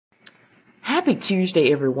Happy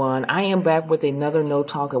Tuesday, everyone. I am back with another No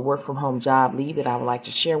Talk and Work from Home job lead that I would like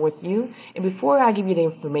to share with you. And before I give you the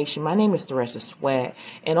information, my name is Theresa Sweat.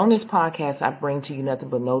 And on this podcast, I bring to you nothing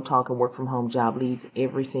but No Talk and Work from Home job leads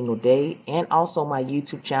every single day. And also my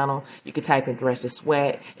YouTube channel. You can type in Theresa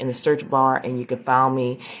Sweat in the search bar and you can find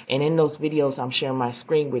me. And in those videos, I'm sharing my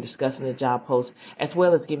screen. We're discussing the job post as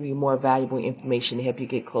well as giving you more valuable information to help you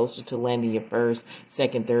get closer to landing your first,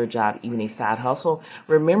 second, third job, even a side hustle.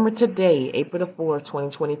 Remember today, April the 4th,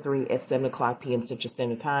 2023 at 7 o'clock p.m. Central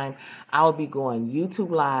Standard Time, I will be going YouTube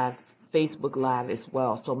Live, Facebook Live as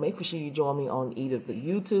well. So make sure you join me on either the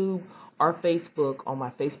YouTube or Facebook on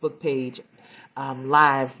my Facebook page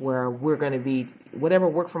live, where we're going to be, whatever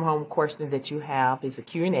work from home question that you have is a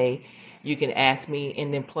Q&A. You can ask me,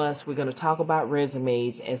 and then plus we're going to talk about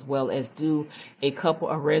resumes as well as do a couple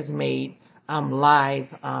of resume live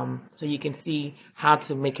so you can see how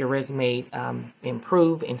to make your resume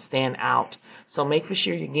improve and stand out. So make for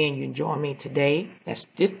sure, again, you join me today. That's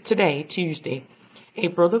just today, Tuesday,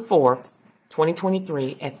 April the 4th,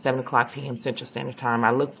 2023 at 7 o'clock p.m. Central Standard Time.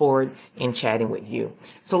 I look forward in chatting with you.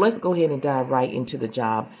 So let's go ahead and dive right into the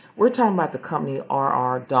job. We're talking about the company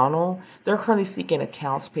R.R. Donald. They're currently seeking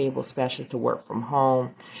accounts payable specialists to work from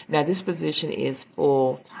home. Now, this position is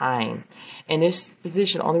full-time. And this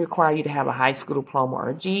position only requires you to have a high school diploma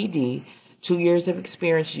or GED, 2 years of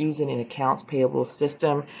experience using an accounts payable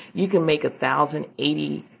system. You can make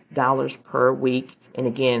 $1,080 per week. And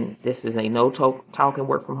again, this is a no-talk and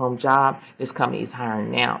work from home job. This company is hiring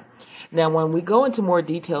now. Now, when we go into more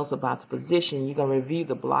details about the position, you're going to review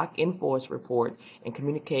the block invoice report and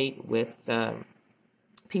communicate with the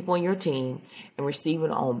people on your team and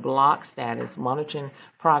receiving on block status, monitoring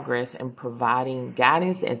progress, and providing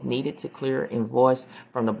guidance as needed to clear invoice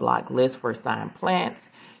from the block list for assigned plants.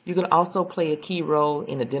 You can also play a key role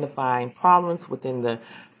in identifying problems within the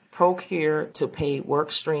procure to pay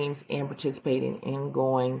work streams and participate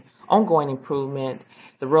in ongoing improvement.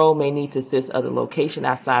 The role may need to assist other locations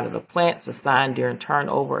outside of the plants assigned during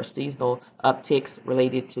turnover or seasonal upticks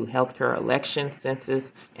related to healthcare elections,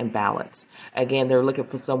 census, and ballots. Again, they're looking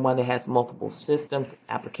for someone that has multiple systems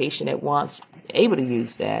application at once, able to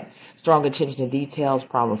use that, strong attention to details,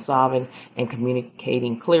 problem solving, and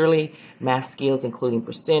communicating clearly, math skills including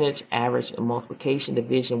percentage, average, and multiplication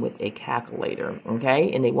division with a calculator,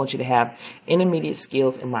 okay? And they want you to have intermediate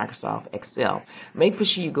skills in Microsoft Excel. Make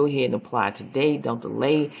sure you go ahead and apply today. Don't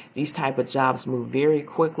delay. These type of jobs move very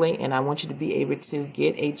quickly, and I want you to be able to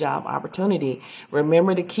get a job opportunity.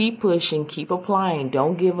 Remember to keep pushing, keep applying.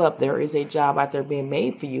 Don't give up. There is a job out there being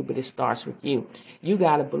made for you, but it starts with you. You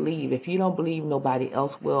got to believe. If you don't believe, nobody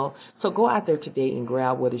else will. So go out there today and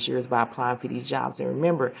grab what is yours by applying for these jobs. And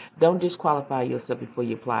remember, don't disqualify yourself before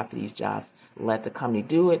you apply for these jobs. Let the company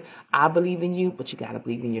do it. I believe in you, but you got to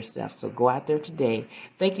believe in yourself. So go out there today.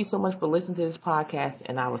 Thank you so much for listening to this podcast,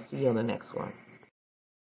 and I will see you on the next one.